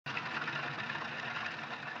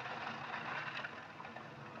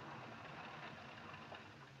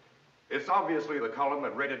It's obviously the column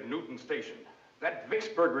that raided Newton Station. That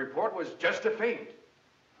Vicksburg report was just a feint.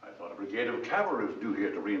 I thought a brigade of cavalry was due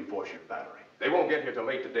here to reinforce your battery. They won't get here till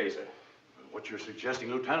late today, sir. What you're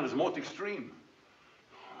suggesting, Lieutenant, is most extreme.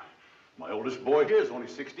 My oldest boy here is only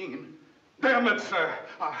 16. Damn it, sir.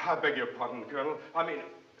 I beg your pardon, Colonel. I mean,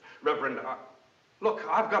 Reverend, look,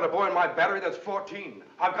 I've got a boy in my battery that's 14.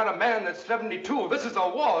 I've got a man that's 72. This is a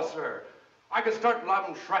war, sir. I could start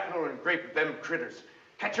lobbing shrapnel and grape at them critters.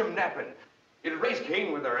 Catch 'em napping. It'll raise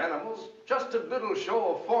Cain with their animals. Just a little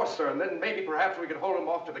show of force, sir, and then maybe perhaps we could hold 'em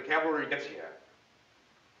off till the cavalry gets here.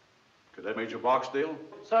 Cadet Major Barksdale?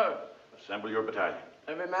 Sir. Assemble your battalion.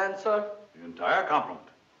 Every man, sir? The entire complement.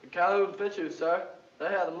 The Calhoun Fitches, sir. They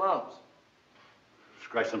have the mumps.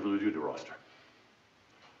 Scratch them from the duty roster.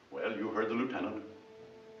 Well, you heard the lieutenant.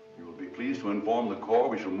 You will be pleased to inform the Corps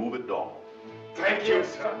we shall move at dawn. Thank you,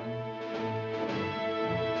 sir.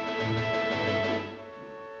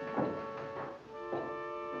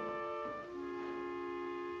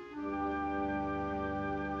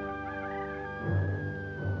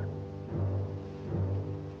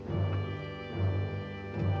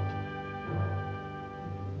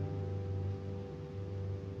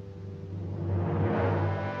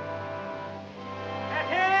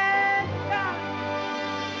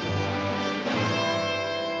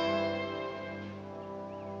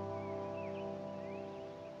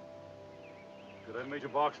 Major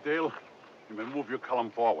Barksdale, you may move your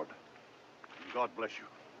column forward. And God bless you.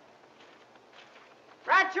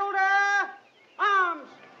 Right shoulder, arms.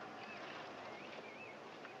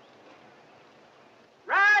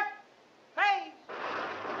 Right face.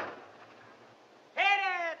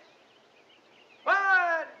 Headed.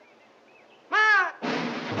 Forward. March.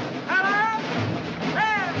 Color.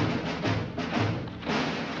 Red.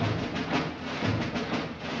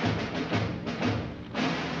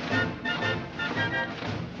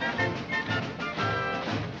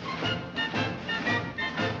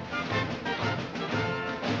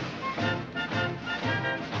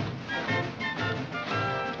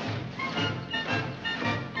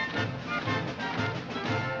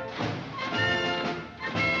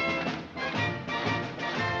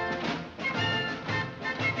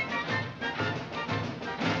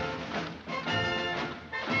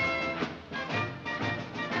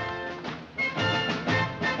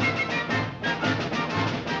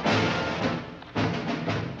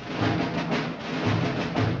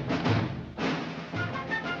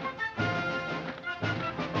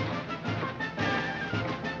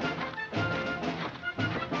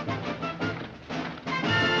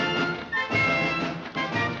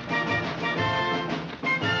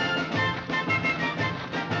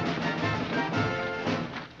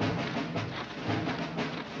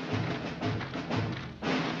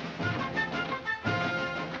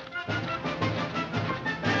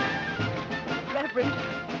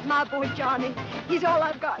 My boy Johnny, he's all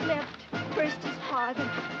I've got left. First his father,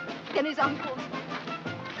 then his uncles,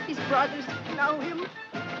 his brothers, now him.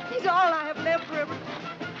 He's all I have left, Reverend.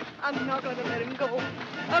 I'm not going to let him go.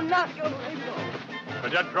 I'm not going to let him go.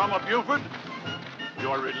 Cadet Drummer Buford,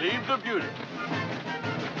 you are relieved of duty.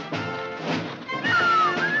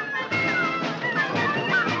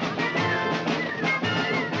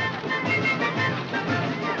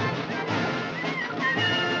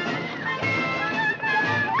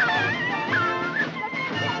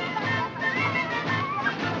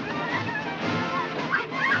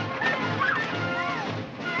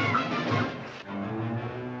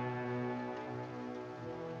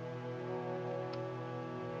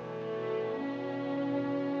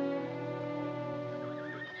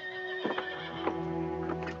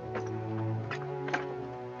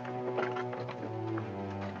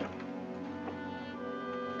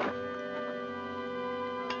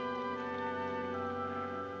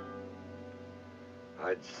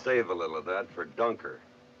 I'd save a little of that for Dunker.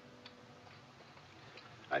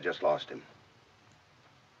 I just lost him.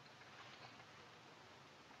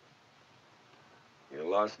 You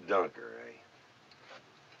lost Dunker, eh?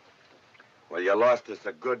 Well, you lost us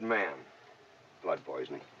a good man. Blood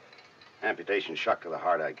poisoning. Amputation shock to the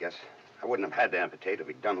heart, I guess. I wouldn't have had to amputate if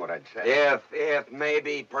he'd done what I'd said. If,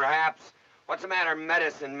 maybe, perhaps. What's the matter,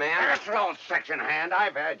 medicine man? This old section hand,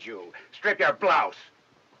 I've had you. Strip your blouse.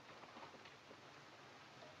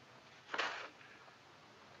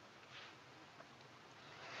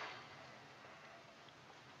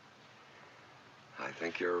 I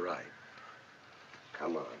think you're right.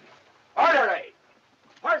 Come on. Orderly!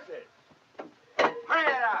 Horses! Hurry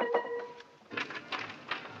it up!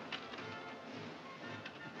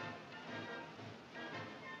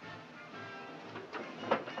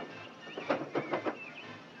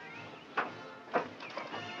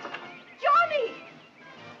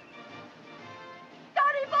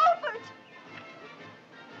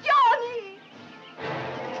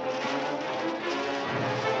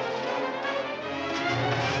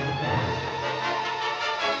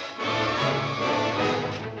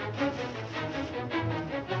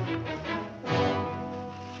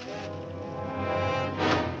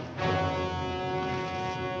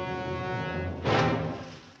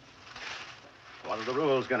 What are the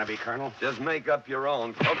rules gonna be, Colonel? Just make up your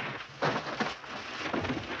own. Oh.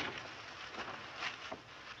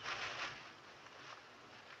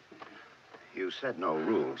 You said no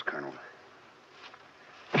rules, Colonel.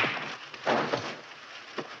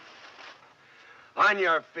 On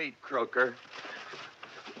your feet, Croker.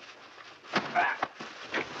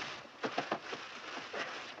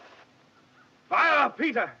 Fire,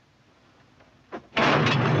 Peter!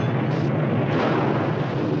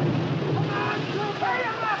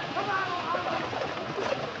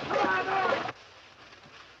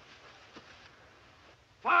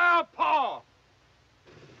 Fire, Paul!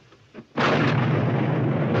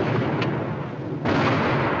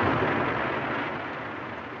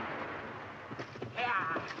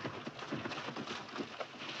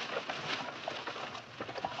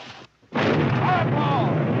 Fire, Paul!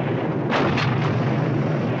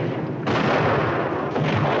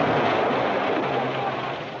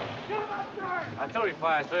 Artillery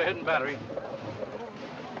fire, sir. Hidden battery.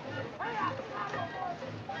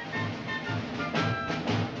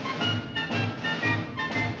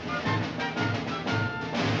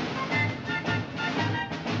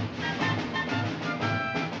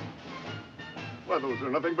 Well, those are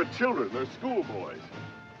nothing but children. They're schoolboys.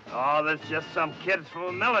 Oh, that's just some kids from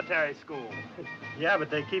a military school. Yeah, but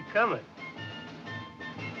they keep coming.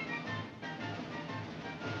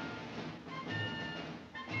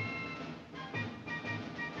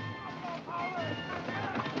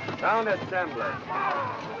 Sound assembly.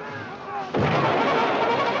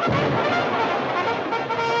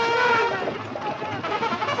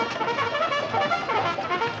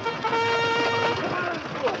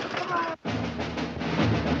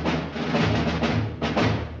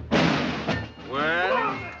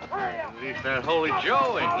 Well, at least that Holy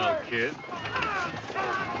Joe ain't no kid.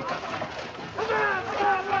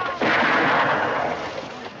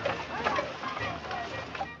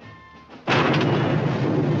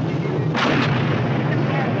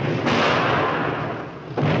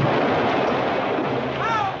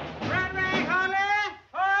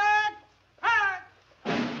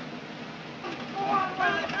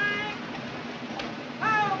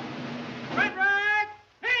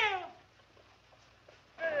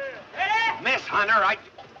 Miss Hunter, I...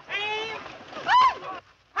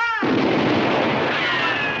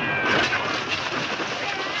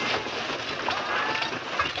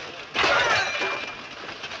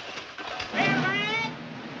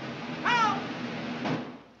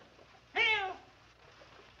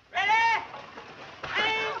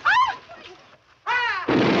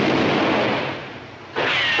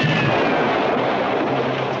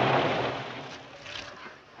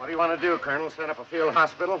 What do you want to do, Colonel? Set up a field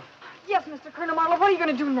hospital? Yes, Mr. Colonel Marlowe, what are you going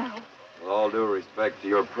to do now? With all due respect to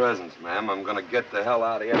your presence, ma'am, I'm gonna get the hell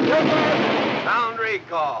out of here. Sound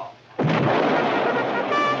recall.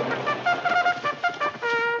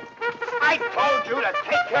 I told you to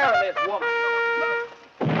take care of this woman.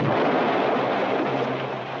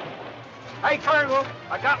 Hey, Colonel,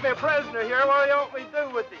 I got me a prisoner here. What do you want me to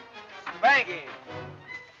do with him? Spank him.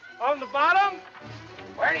 On the bottom?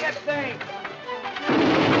 Where do you think?